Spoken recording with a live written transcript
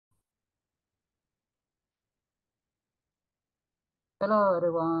Hello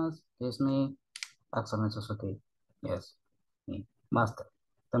everyone, it's me, Axel and Suzuki. Yes, me, Master.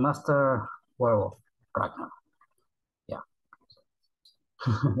 The Master Werewolf, Ragnar. Yeah.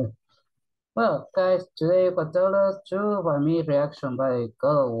 Well, guys, today Patella's true by me reaction by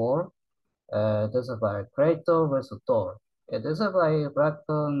God of War. This is by Kratos vs. Thor. This is by Ragnar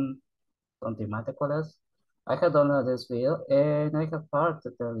on Thematicals. I had downloaded this video and I have part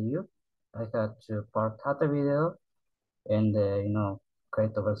to tell you. I had to part cut the video and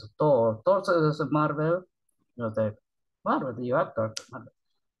Kratos vs. Thor. Thor is a Marvel, the Marvel, the actor. Marvel.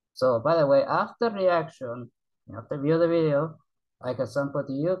 So by the way, after reaction, after view the video, I can sample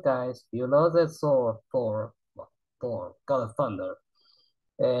to you guys. You know the Thor for God of Thunder.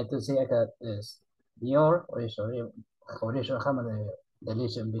 To see I got this your original hammer the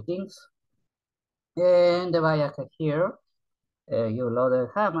Legion begins. And the way I can hear, you load the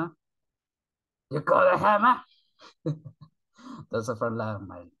hammer. You got a hammer. That's the first line of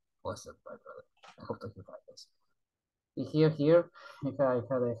my voice, my brother. I hope that you like this. You hear here, if I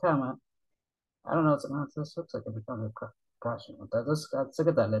had a hammer, I don't know, this looks like it becomes a crashing. That's a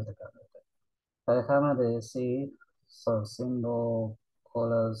good talent. I hammer the see some symbol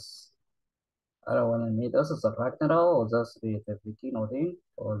colors. I don't want to meet. This is a Ragnarok or just with the beginning thing,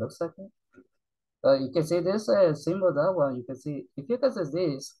 or looks like it. You can see this symbol, that one. You can see, if you guys see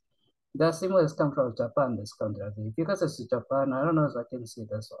this, that symbol is come from Japan, this country. If you guys see Japan, I don't know if I can see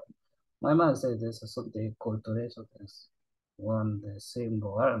this one. My mom said this is something cultural, this one, the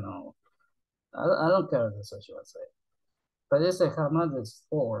symbol, I don't know. I don't care this what she was saying. But this is how much is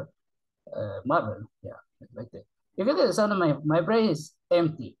for Marvel. Yeah, like that. If you get the sound of my brain is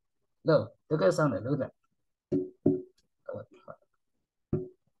empty. Look at the sound, look at that.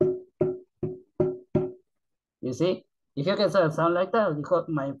 You see? If you get a sound like that, because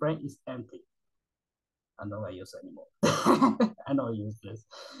my brain is empty. I don't know I use anymore. I don't use this.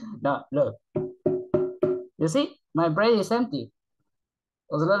 Now look. You see? My brain is empty.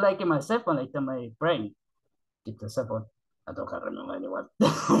 It's not like in my cell phone, like my brain. Keep the cell phone. I don't remember anyone.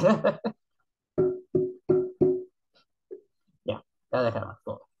 Yeah, that's a hammer.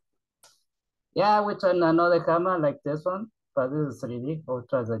 Cool. Yeah, we tried another hammer like this one, but this is 3D. We'll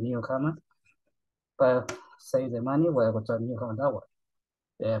try the new hammer. But save the money, we'll try the new hammer, that one.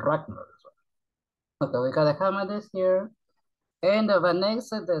 The Ragnar. Okay, we got a hammer this here. And the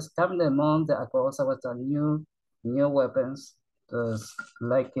next is coming the month, I also with a new weapons. Just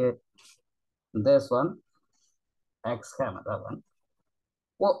like this one. Axe hammer, that one.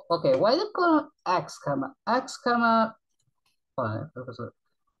 Well, okay, why do you call it axe hammer? Axe hammer,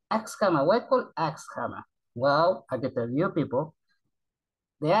 axe hammer, why call axe hammer? Well, I can tell you people,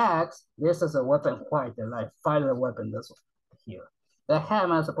 the axe, this is a weapon quite like fire weapon, this one here. The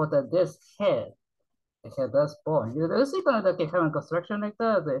hammer is supposed to this head, the head that's point. You see kind of like a hammer construction like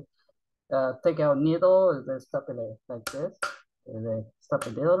that, they take out needle, they stop it like this, they stop the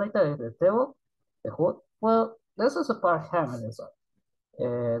needle like that, the table, the hood. Well, this is a part hammer, this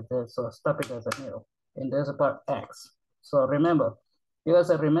one. So stop it as a needle. And there's a part X. So remember, you guys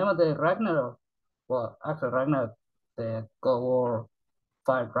remember the Ragnarok? Well, actually Ragnarok, the God War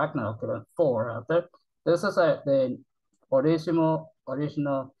 5 Ragnarok, 4 after. This is the original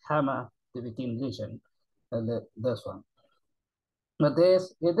hammer, the became Legion, and this one. But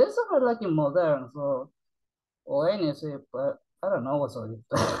this is like in modern, so or anything, but I don't know what's it.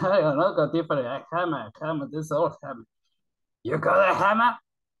 I don't know, got different hammer, this old hammer. You got a hammer?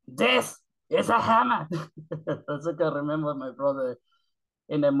 This is a hammer. That's I can remember my brother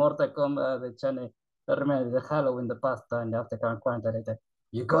in the Mortal Kombat, the channel. I remember the Halloween, the past time after quarantine.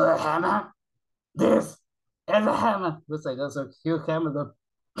 You got a hammer? This is a hammer. Looks like that's a huge hammer, the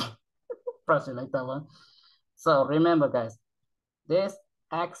pressure like that one. So remember, guys, this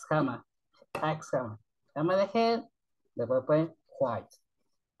axe hammer, hammer the head, the weapon white,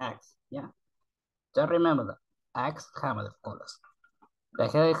 axe. Yeah, just remember that axe hammer, of course. The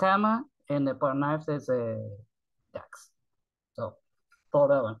heavy hammer and the part knife is a axe. So for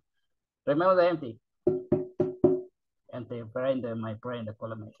that one. Remember the empty. Empty brain, my brain, the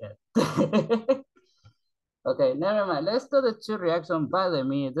color of my head. Okay, never mind. Let's do the two reaction by the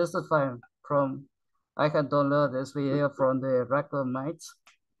me. This is fine from I can download this video from the Record Mites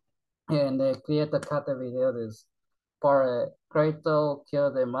and create a cut video. This for Kratos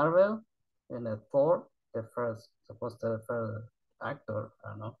kill the Marvel and the Thor, the first supposed to the first actor, I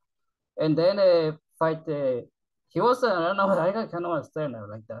don't know. And then fight the he was I don't know, I cannot understand it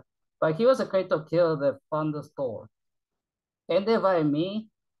like that. But he was a Kratos kill the Thunder Thor. And they by me,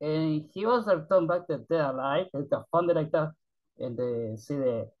 and he was returned back to dead alive, and the funded like that, and they see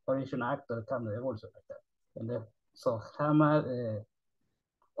the original actor come the also like that. And so Hammer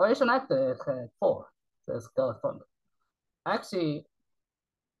original actor Thor, that's God Thunder. Actually,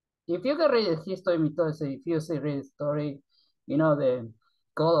 if you can read history mythology, if you see read story, the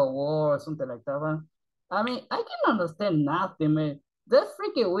God of War or something like that one. I mean, I can understand nothing, man. That's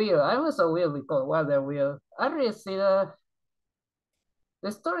freaking weird. I was so weird because why they're weird. I really see the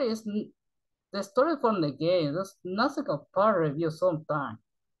story is the story from the game. There's nothing a part review sometimes.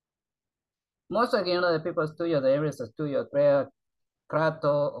 Most of the people studio, the areas studio,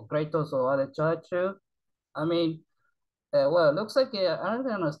 Kratos or other church. I mean, well, it looks like I don't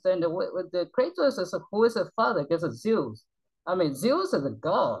understand with the Kratos is who is the father? Because it's Zeus. I mean, Zeus is a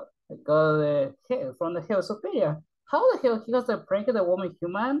god, from the hill superior. How the hell he was pranking a woman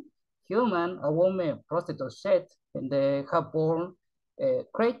human, a woman prostitute shit, and they have born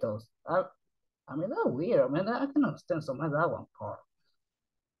Kratos. I mean, that's weird. I mean, I can understand some of that one part.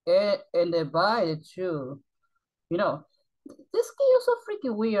 And they buy the two, you know, this game is so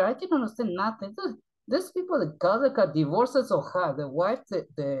freaking weird. I can understand nothing. These people, the god that got divorces or have the wife,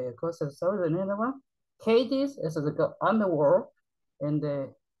 sorry, the name of one, Hades is the underworld, and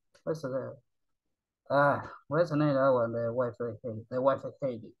what's the what's the name of that one? The wife of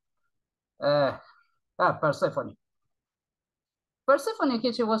Hades. Uh, Persephone. Persephone,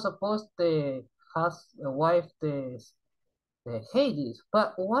 she was supposed to have a wife, the Hades.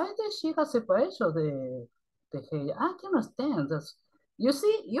 But why did she have separation of the Hades? I can understand this. You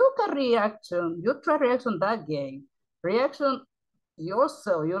see, you can reaction, you try reaction that game, reaction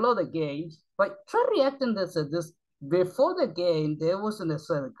yourself, you know the game, but try reacting this before the game, there was in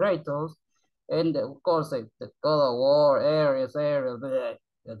the Kratos, and of course the God of War, Ares,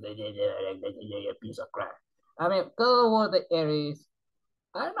 piece of crap. I mean, God of War, the Ares,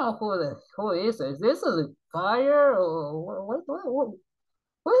 I don't know who is this. This is a fire or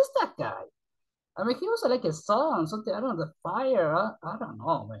what is that guy? I mean, he was like a song, something. I don't know, the fire. I don't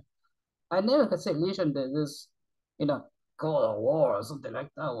know, man. I never could say Legion did this, you know, God of War or something like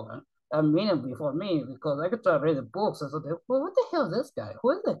that one. I mean, it before me because I could try to read the books or something. Well, what the hell is this guy?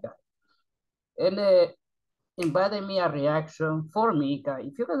 Who is that guy? And invited me a reaction for me, guy.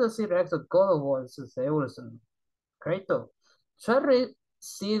 If you guys see reaction God of War, it's Evolution, Kratos. Try to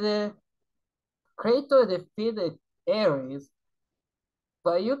see the Kratos defeated Ares,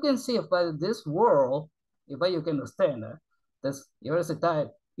 but you can see by this world, if you can understand this every time,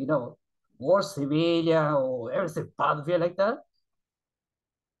 war civilian or everything battlefield like that.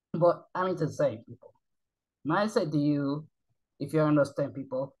 But I mean to say, people, my say to you, if you understand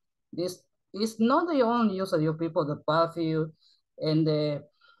people, this is not the only use of your people, the battlefield and the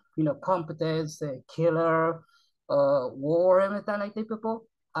competence, killer, war, everything like that, people.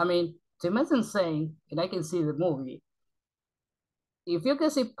 I mean, to mention saying, and I can see the movie, if you can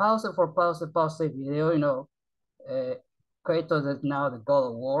see pause the video, uh, Kratos is now the God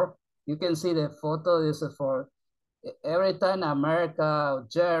of War. You can see the photo. This is for every time America or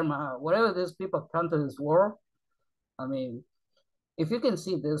Germany, whatever these people come to this war. I mean, if you can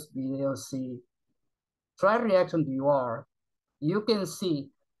see this video, try reaction to you are, you can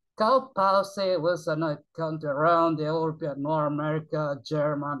see how pause was another country around the European, North America,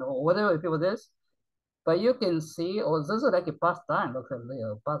 German, or whatever people this. But you can see, or this is like a past time, look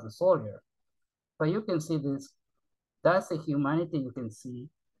at past soldier. But you can see this. That's the humanity you can see.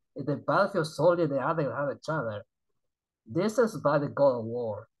 The battlefield soldier, the other have each other. This is by the God of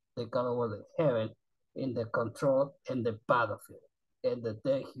War, the God of War, the heaven, in the control in the battlefield, and the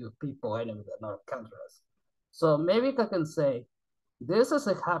dead people, enemies, and not countries. So maybe I can say this is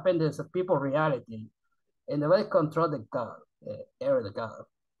happened as a people reality, and the way control the God, area the God,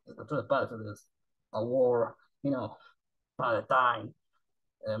 the control the battlefield is a war, by the time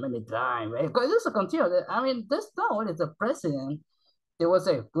many times. Because this is continue. I mean, this not only the president. There was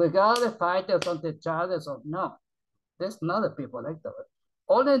a we got the fighters on the charges of no. There's not the people like that.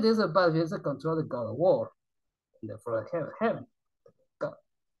 Only this about is control the God of War in the for heaven. God.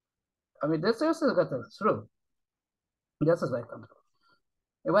 I mean, this is got the true. This is like control.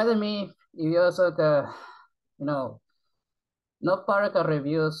 It wasn't me. You also you know, no part can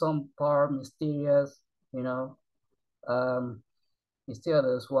review some part mysterious, you know.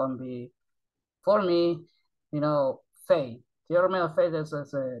 Mysterious one be for me, Faith. Do you remember Faith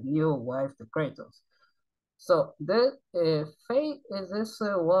as a new wife to Kratos? So the Faith is this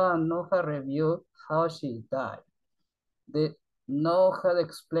one know her review how she died. They know how to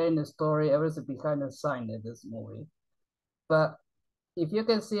explain the story, everything behind the sign in this movie. But if you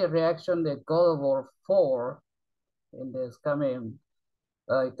can see a reaction, the God of War 4 in this coming,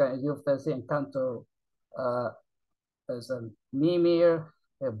 you can see encounter as a Mimir,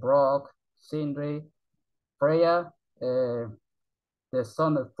 Brock, Sindri, Freya, the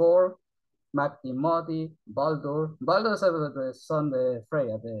son of Thor, Magni Modi, Baldur. Baldur is the son of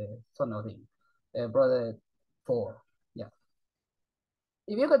Freya, the son of him, brother Thor. Yeah.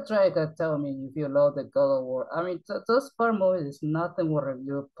 If you could try to tell me if you love the God of War, I mean, those part movies is nothing will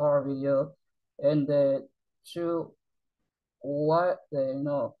review, power video, and the true what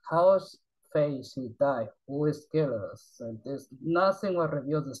how's face he died, who is killers, and there's nothing will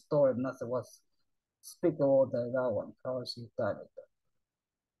reveal the story, nothing was speakable that one, how she died like that.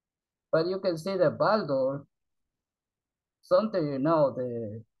 But you can see that Baldur, something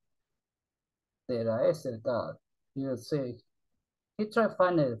the Aesir god, you see, he tried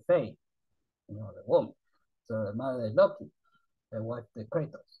finding the fate, the woman. So the mother Loki, the wife the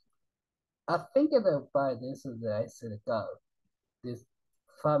Kratos. I think that by this is the Aesir god, this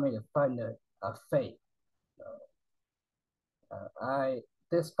family find a fate. I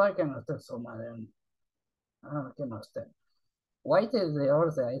this part can understand so much, and I can understand. Why did they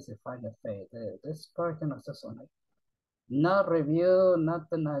also Aesir find a fate? This part can understand so much. Not review,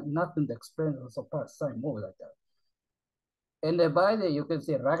 nothing to explain so part same movie like that. In the Bible, you can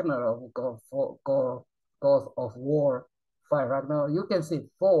see Ragnarok, God of War, fight Ragnarok. You can see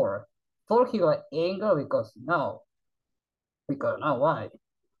Thor. Thor, he got angry because now why?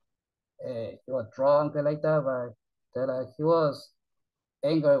 He was drunk like that, but he was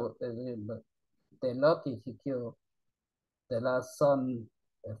angry with the Loki. He killed the last son,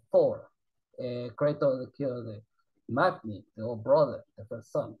 Thor. Kratos killed the Magni, the old brother, the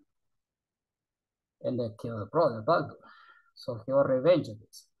first son, and they killed the brother Baldur. So he was revenge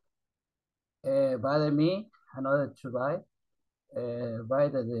this. By the me, another to buy. By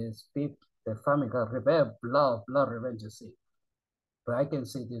the speak, the family got revenge, blood revenge. See, but I can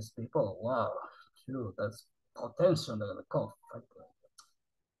see these people. Wow, true. That's potential. The call.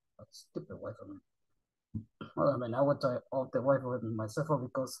 That's stupid wife of me. Well, I mean, I would try off the wife with myself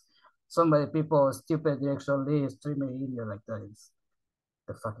because so many people stupid. They actually streaming India like that is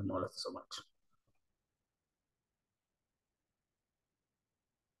the fucking molest so much.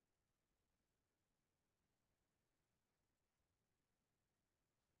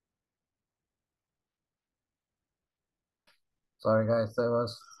 Sorry guys, there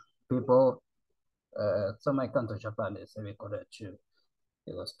was people. So my country Japan is we could achieve.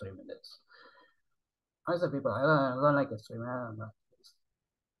 It was 3 minutes. I said people, I don't like to stream. I don't know.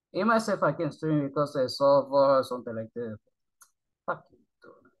 In myself, I can stream because I saw or something like that. Fuck you,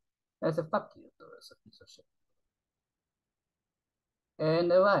 dude. I said, fuck you, dude. It's a piece of shit.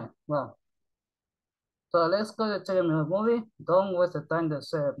 Anyway, well, so let's go to check out the movie. Don't waste the time to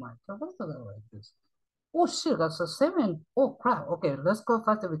say, my God, what's the like this? Oh shit, that's a 7. Oh crap. Okay, let's go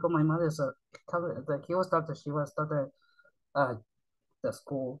faster because my mother is he was started, she was started uh, the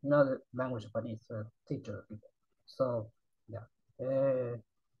school, the language Japanese teacher people. So, yeah.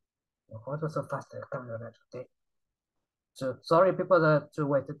 What was so fast? Okay. So sorry, people that to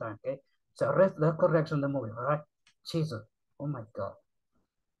wait the time. Okay. So let's correction the movie. All right. Jesus. Oh my God.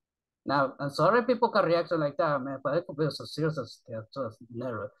 Now, I'm sorry people can react like that, man, but it could be so serious as just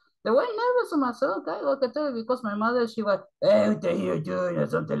nervous. They were nervous on myself, guy. I can tell you because my mother, she was, hey, what the hell you doing? Or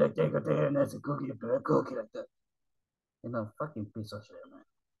something like that. And that's a cookie like that. Fucking piece of shit, man.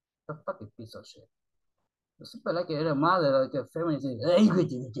 A fucking piece of shit. It's super like a mother, like a feminist, hey,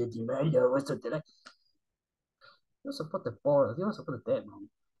 you get the man, or something like you're supposed to ball, you're supposed to dead, man.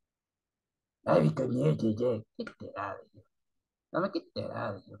 I can hear you, get that out of here. I mean, get that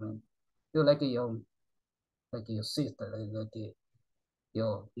out of here, man. You're like your sister,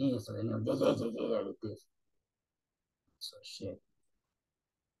 your niece, and like this. So shit.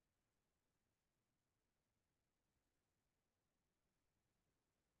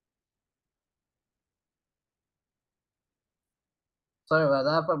 Sorry about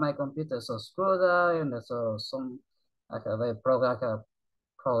that, but my computer is so screwed up, and so I have a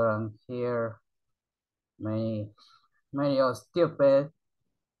program here. Many are stupid.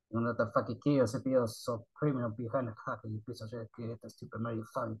 The fucking kill CPU is so criminal behind the hacker, you piece of shit, create a stupid Mary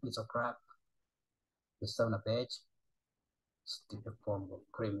fucking piece of crap. You son of a bitch. Stupid form of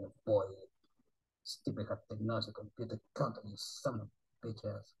criminal boy. Stupid technology computer company, son of a bitch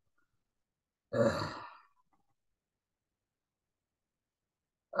ass.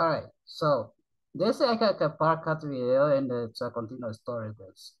 Alright, so this is like a part cut video and it's a continuous story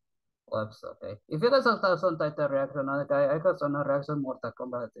this webs, okay. If you guys have some type of reaction on it, I got some reaction Mortal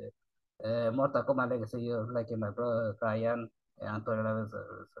Kombat, Mortal Kombat Legacy, you like my brother Ryan and Antonio is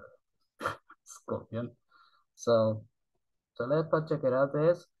a Scorpion. So let's go check it out.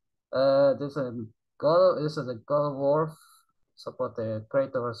 This is a God of War support the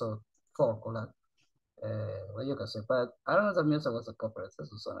Kratos versus Thor. What you can say, but I don't know if the music was a copyright. This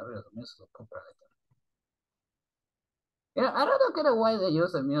was on a real music was copyright. Yeah, I don't get it why they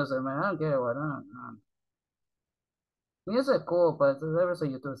use the music, man. I don't get it. Why not? Music cool, but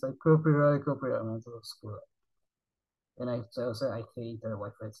everything you do is like copyright, copyright. Man, so screw it. And I say I hate the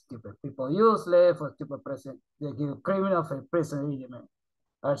Wi-Fi. Stupid people useless for stupid president. They give criminal for prison, man.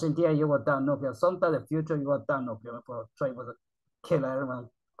 Argentina, you were done nuclear. Sometime in the future, you were done nuclear for trying to kill everyone.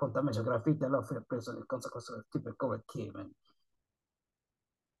 Contamination, graffiti, love for the prison, the consequence of stupid COVID kid, man.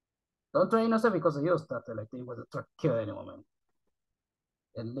 Don't try innocent because of you started like they was trying to kill anyone, man.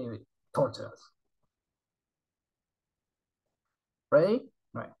 And leave it, torture us. Ready?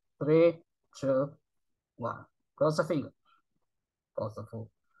 Right. Three, two, one. Cross the finger. Cross the foot.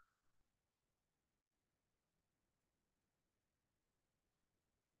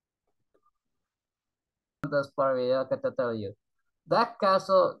 That's part I can tell you. That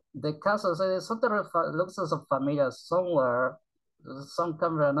castle, the castle, so something looks so familiar somewhere. Some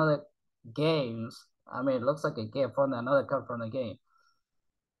come from another games. I mean, it looks like a game from another come from the game.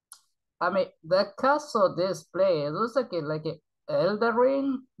 I mean, the castle display, it looks like a Elder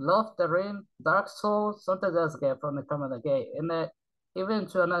Ring, Love the Ring, Dark Souls, something that's get from the come of the game. And then even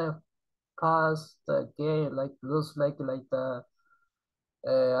to another past the game, like looks like the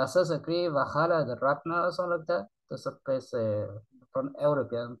Assassin's Creed Valhalla, the Ragnar or something like that. There's a place from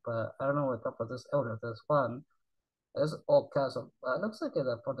European, but I don't know what couple this Europe. There's one. It's all castle. Looks like it's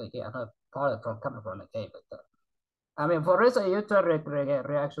from the game. I'm not part of from coming from the game like that. I mean, for reason you try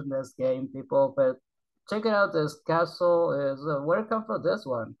reaction to this game, people, but check it out. This castle is where come from this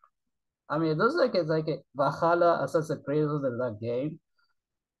one. I mean, it looks like it's like a Valhalla Assassin's Creed is that game.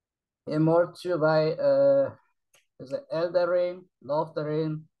 And more to by is it Elder Ring, Love the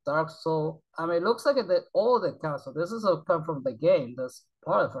Ring, Dark Soul. I mean, it looks like all the castle. This is all come from the game. That's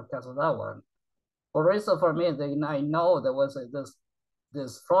part of the castle. That one. For reason for me, I know there was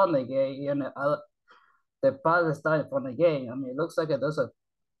this from the game, the part started from the game. I mean, it looks like there's a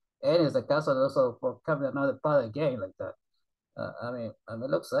and it's a castle also for coming another part of the game like that. It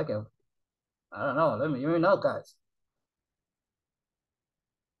looks like a, I don't know. Let me know, guys.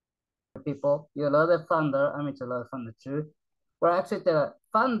 People, you love the thunder. I mean, you love thunder too. Well, actually, the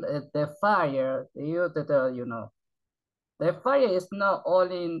fire, the fire is not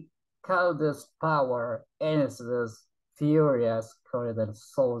only Kratos' power and it's this furious current that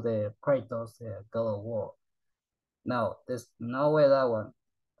soul the Kratos, the God of War. No, there's no way that one.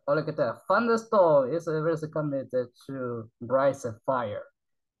 Or look at that. Thunderstorm is very committed to rise a fire.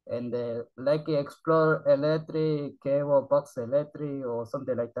 And like explore electric cable box electric or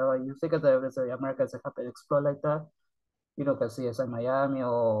something like that. You think of the Americans have to explore like that. You know, can see it's in Miami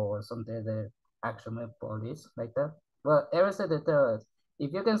or something the action police like that. But everything they tell us,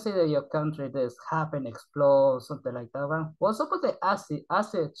 if you can see that your country this happen, explode, something like that one, was supposed to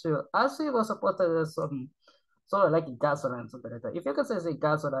acid too. Acid was supposed to do some sort of like gasoline, something like that. If you can say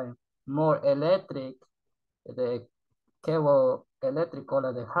gasoline, more electric, the cable electric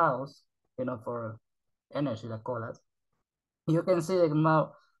color the house, for energy, the colors. You can see the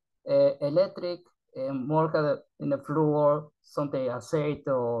more electric more kind of in the floor, something aceite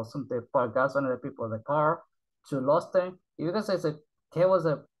or something for gas on the people in the car to lost them. You can say the cables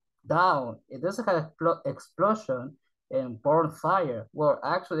are down. It doesn't have explosion and burn fire. Well,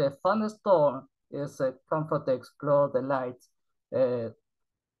 actually, a thunderstorm is a comfort to explode the lights, uh,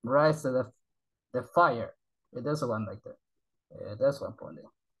 rise the fire. It does one like that. That's one point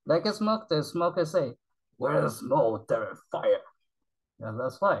there. Like a smoke, the smoker say, where's smoke, there fire. Yeah,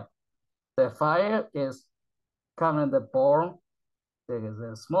 that's why. The fire is coming the burn, there is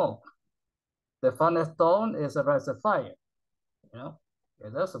a smoke. The thunderstorm is a rise of fire, you know? Yeah,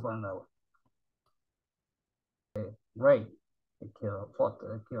 that's the one that rain, it kill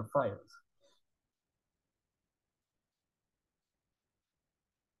water, it kill fires.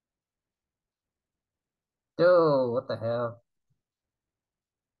 Dude, what the hell?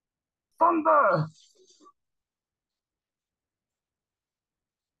 Thunder!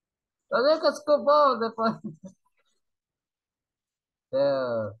 I think it's good ball, the fun.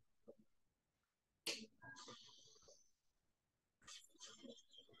 Yeah.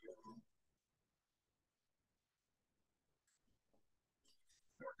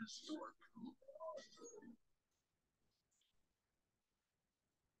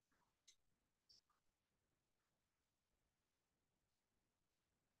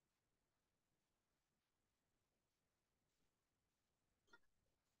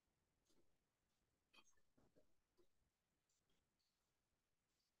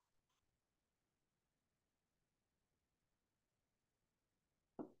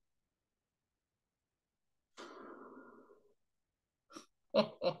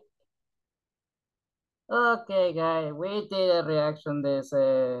 Okay, guy, we did a reaction. This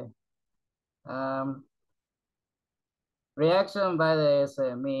um reaction by this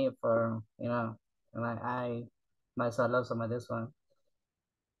me for like I myself love some of this one.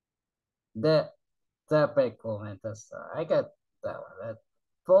 That that pretty cool, man. I got that one. That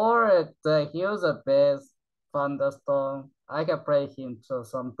for it, he was the best thunderstorm. I can pray him to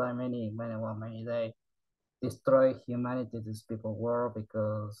sometime many day destroy humanity, this people world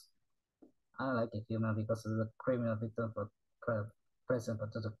because I don't like a human because it's a criminal victim for present,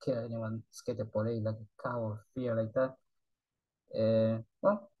 but doesn't kill anyone, scared the police like a cow or fear like that.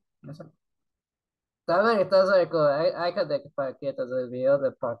 Well, that's it. Está very cool. I can take part get the video,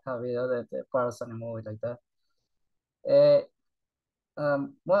 the part video, the parts and movie like that. Uh,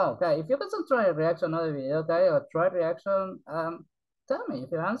 well, okay, if you guys try a reaction on the video, okay, or try reaction, tell me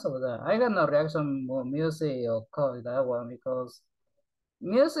if you answer with that. I got no reaction more music or call that one because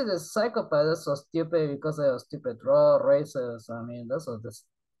music is psychopath. That's so stupid because they are stupid raw races. I mean, that's what this.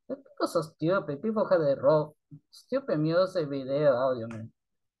 People so stupid. People have a raw stupid music video audio, man.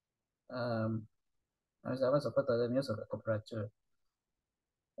 Um, I was supposed to the music compared to.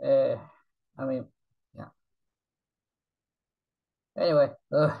 Uh, I mean, yeah. Anyway,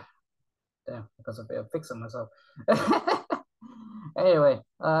 damn, because of fixing myself. Anyway,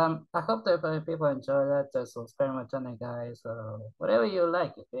 I hope that people enjoy that. Just subscribe my channel, guys. Whatever you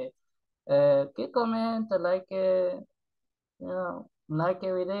like, okay. Keep comment, like it, like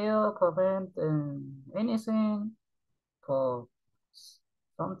a video, comment, and anything for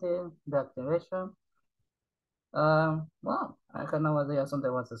something, the activation. Well, I can know whether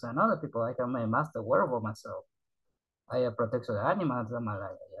something wants to say other people. I can make master werewolf myself. I protect the animals in my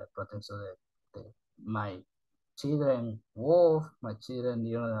life. I protect my children wolf, my children,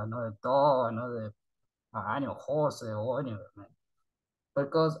 another dog, another animal horse or anyway, man.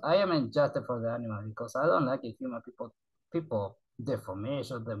 Because I am injustice for the animal because I don't like it human people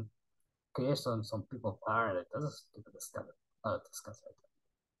deformation them creation some people are like that's stupid disgusting. Oh disgusting.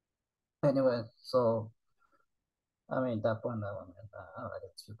 Anyway, so I mean that point that one man, I don't like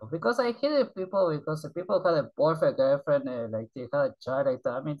it people because I hate it people because the people had a boyfriend, girlfriend, like they had a child like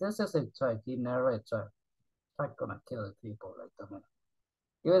that. I mean this is a child, he never a child. Not gonna kill the people like that man.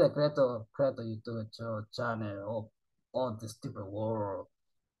 Even the creator YouTube channel all this stupid world,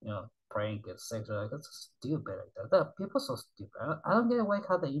 prank and sexual. Like, that's stupid. Like that. People so stupid. I don't get why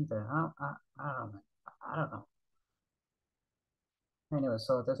how the internet. I don't know. I don't know. Anyway,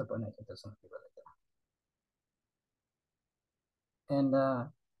 so disappointed to some people like that. And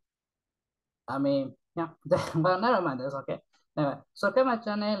I mean, yeah. But never mind. That's okay. Anyway, subscribe my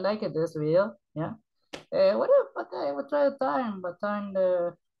channel, like this video. Yeah. Whatever. But I will try the time. But time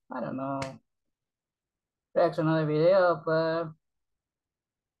the I don't know reaction on the video, but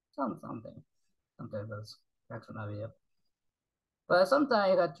something. Sometimes that's reaction on the video. But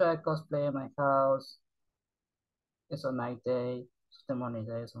sometimes I try cosplay in my house. It's a night day, it's the morning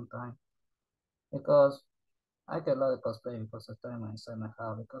day sometimes. Because I get a lot of cosplay because of time inside my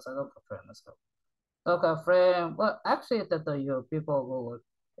house because I don't have friends myself. Don't have friend. Well, actually, that to you people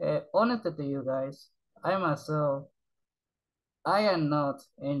Google. Honestly to you guys, I myself, I am not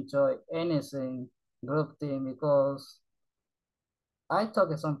enjoy anything group team because I talk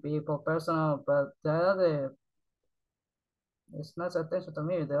to some people personal, but the other it's not attention to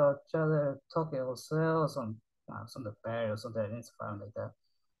me. They are each other talking ourselves some the parents or something. It's fine like that.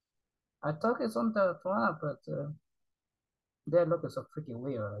 I talk it sometimes, but they look so freaking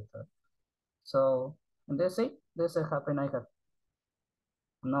weird like that. So and they say happen I have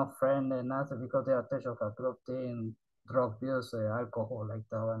no friend and nothing because they are attention for group thing, drug abuse, alcohol like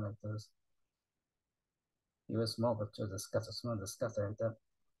that one like this. You smoke but you discuss like that.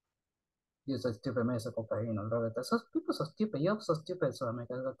 Use a stupid mess of cocaine or drug. So people so stupid, you're so stupid, so I make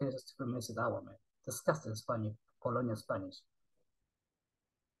a okay, stupid mess that one man. Disgusting Spanish, colonial Spanish.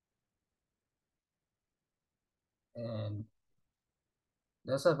 And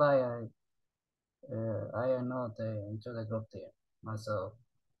that's why I am not into the group thing myself.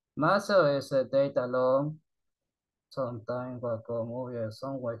 Myself is a date alone. Sometimes I go movie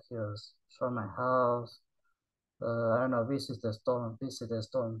somewhere here from my house. I don't know, visit the store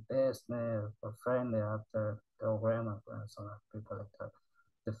basement or friendly after go grandma friends or people like that.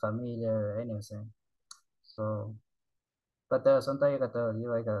 The family, anything. So, but sometimes you got you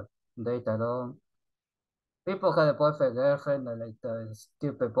like a date alone. People have a boyfriend, girlfriend, and like the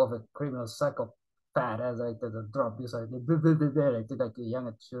stupid boyfriend, criminal psychopath, as like the drop, you like like a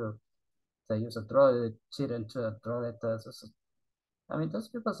young child. They use a draw children to draw it. I mean, those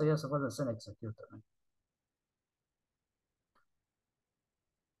people say you're supposed to send executor. Man.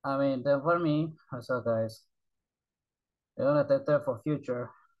 I mean, then for me, so guys, you know, that for future,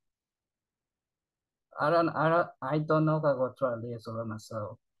 I don't know if I will try to live over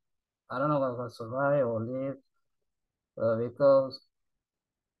myself. I don't know if I will survive or live because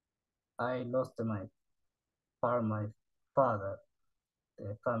I lost my father,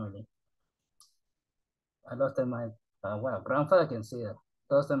 the family. I lost my, well, grandfather can see it.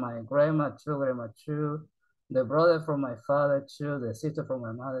 Lost my grandma too, the brother from my father too, the sister from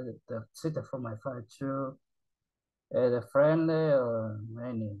my mother, the sister from my father too, the friend or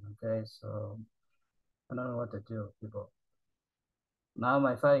many. Okay, so I don't know what to do, people. Now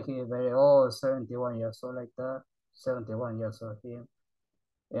my father he is very old, 71 years old like that. 71 years old him.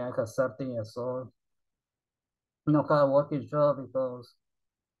 Yeah, I got 13 years old. No kind of working job because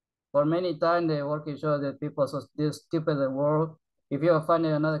for many times they working job that people so this stupid in the world. If you are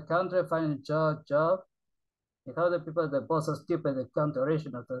finding another country, finding a job, you have the people that both are stupid the country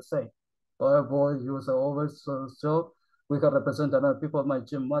original to say, oh boy, you are always so we can represent another people might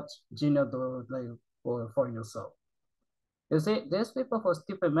do much genius to like for yourself. You see, these people who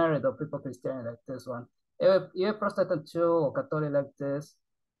stupid married or people Christian like this one. If you're Protestant too or Catholic like this,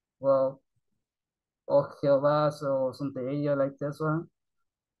 well, or Jehovah's or something like this one.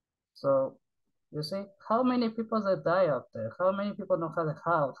 So you see, how many people that die out there? How many people know how to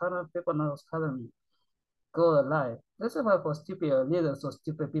how? How many people know how to go alive? This is why for stupid leaders or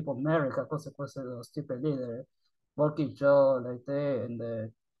stupid people marry consequences of stupid leader, working job like that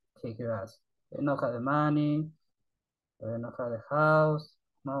and kick your ass. They know how the money, they know how the house,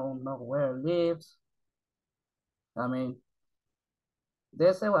 know where it lives. I mean,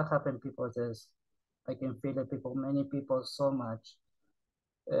 they say what happened people is I can feel the people, many people so much.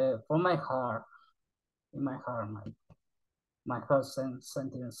 From my heart, in my heart, my heart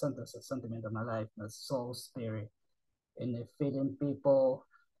sentiment of my life, my soul, spirit, and the feeling people,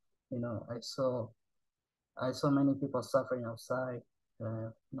 you know, I saw many people suffering outside,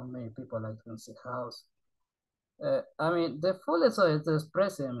 not many people like in the house. I mean, the fullest of this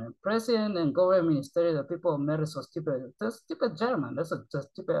president, man. President and government ministry, the people marry so stupid. That's stupid German. That's a just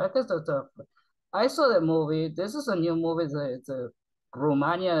stupid. I guess that's a. I saw the movie. This is a new movie. It's a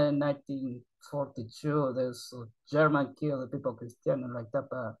Romania in 1942. There's a German killed the people Christian and like that.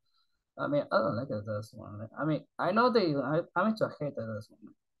 But I mean, I don't like it, this one. I mean, I know they. I'm into hate this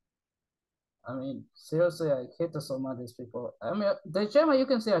one. I mean, seriously, I hate so much these people. I mean, the German, you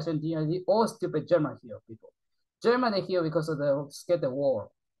can say Argentina, the all stupid German here, people. German they here because of the scared the war.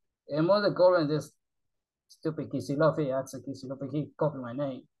 And more the government this stupid Kisilofi, Axel Kisilofi, he copied my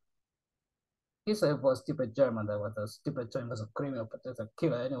name. He said it was stupid German that was a stupid German was a criminal, but there's a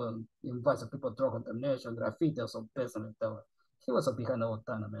killer. Anyone invites people drug contamination, graffiti or some person like that. He was a behind all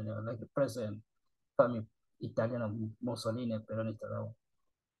time, man. Like the president, family Italian Mussolini, Peronista.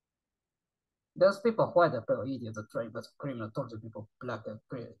 There's people white that are idiots that try but criminal torture people, black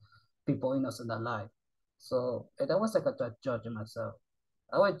people innocent alive. So that was like a judge myself.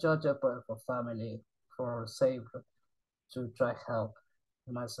 I would judge up for family, for safe, to try help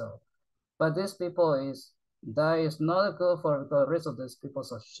myself. But these people is that is not good for the rest of these people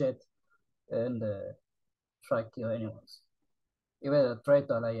so shit and try kill anyone. Even try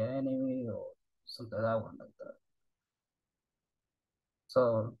to like an enemy or something like that one like that.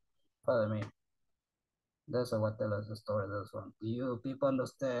 So follow me. That's what tell us the story. This one. Do you people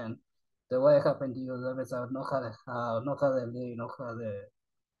understand the way it happened to you? Everything know how they live, know how they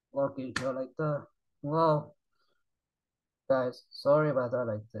work in jail like that. Well, guys, sorry about that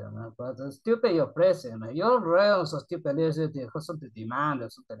like that, man. But the stupid you're pressing, man. Your realms of stupid is something demand or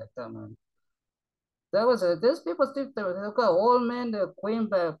something like that, man. That was these people still they look at old man, the queen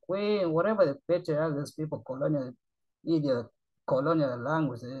by queen, whatever the picture of these people colonial idiot colonial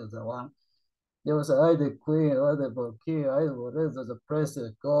language is the one. There was I the queen, I the king, I was the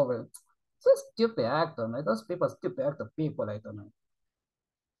president, government. It's a stupid actor, man. Those people stupid actor people like that, man.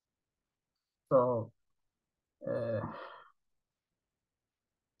 So uh,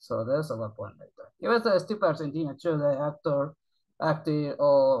 so that's a point like that. It was a stupid Argentina too, the actor acting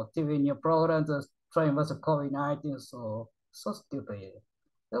or TV new programs trying was a COVID-19, so stupid.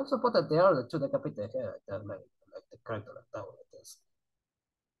 They also put that they are the two the capital here, like the character like that like this.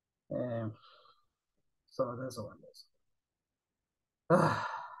 Um, so that's one this.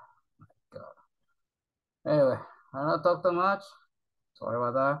 God. Anyway, I don't talk too much. Sorry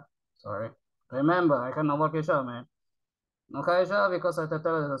about that. Sorry. Remember, I cannot work your show, man. No cae ya because I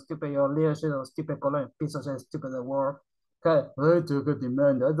tell you the stupid your leadership or stupid colonial piece of shit, stupid the war. Okay, I took a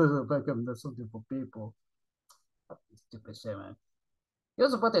demand. I doesn't like them. There's something for people. Stupid shit, man. You're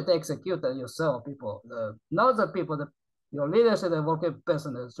supposed to execute that yourself, people. Not the people. Your leaders is the working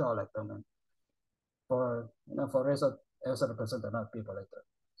person is job like that, man. For reason, as represent enough people like that.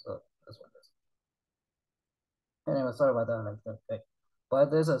 So that's what it is. Anyway, sorry about that, like that. Okay.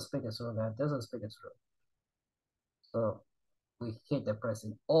 But this is speaking true, guys. This is speaking true. So we hate the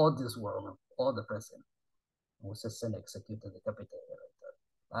president, all this world, man, all the president. We just send execute the capital like that.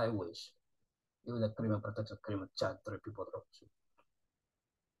 I wish. Even the criminal protection, criminal charge, three people drop you.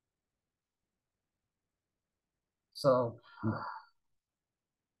 So,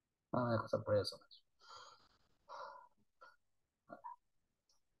 I have some prayers on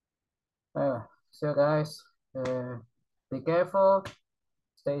it. Anyway, see you guys. Be careful,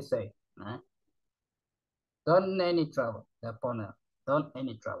 stay safe. Right? Don't any trouble, the opponent. Don't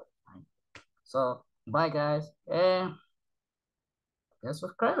any trouble. Right? So, bye guys, and just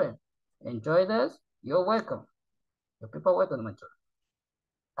subscribe. Enjoy this. You're welcome. Your people welcome to my channel.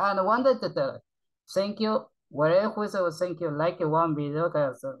 And I wanted to tell you, thank you. Wherever we say thank you, like one video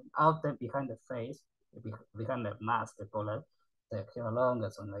that's out there behind the face, behind the mask, they call it, the hair long or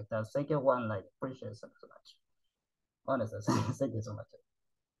something like that. Thank you one like, appreciate it so much. Honestly, thank you so much.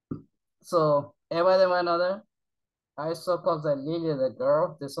 So, every one another, I saw called the Lily the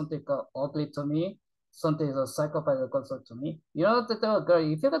girl. There's something called ugly to me. Something is a psychopath also to me. You know to tell a girl,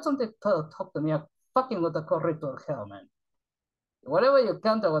 if you got something to talk to me, I fucking want to call it to hell, man. Whatever you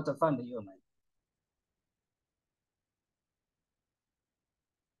can, I want to find you, man.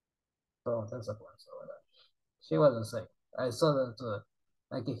 So that's the point. So she wasn't sick. I saw that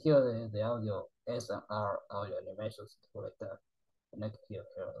I could hear the audio SMR audio animations like that, and I could hear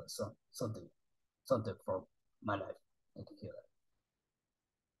something from my life. I could hear that.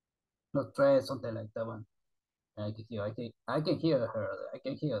 Not try something like that one. And I can hear her. I can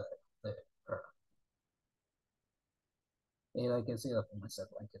hear her. And I can see that for myself.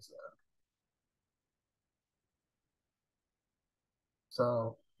 I can see that.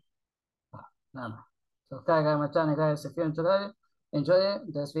 So, no, no. Subscribe my channel, guys. If you enjoy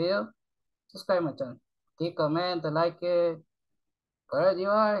this video, subscribe my channel. Keep comment, like it, wherever you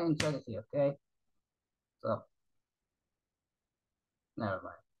are, enjoy the video, okay? So, never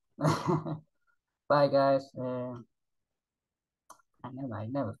mind. Bye, guys. I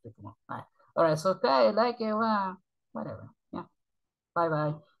never speak more. Bye. All right, subscribe, like it, whatever. Yeah. Bye,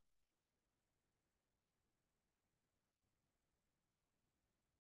 bye.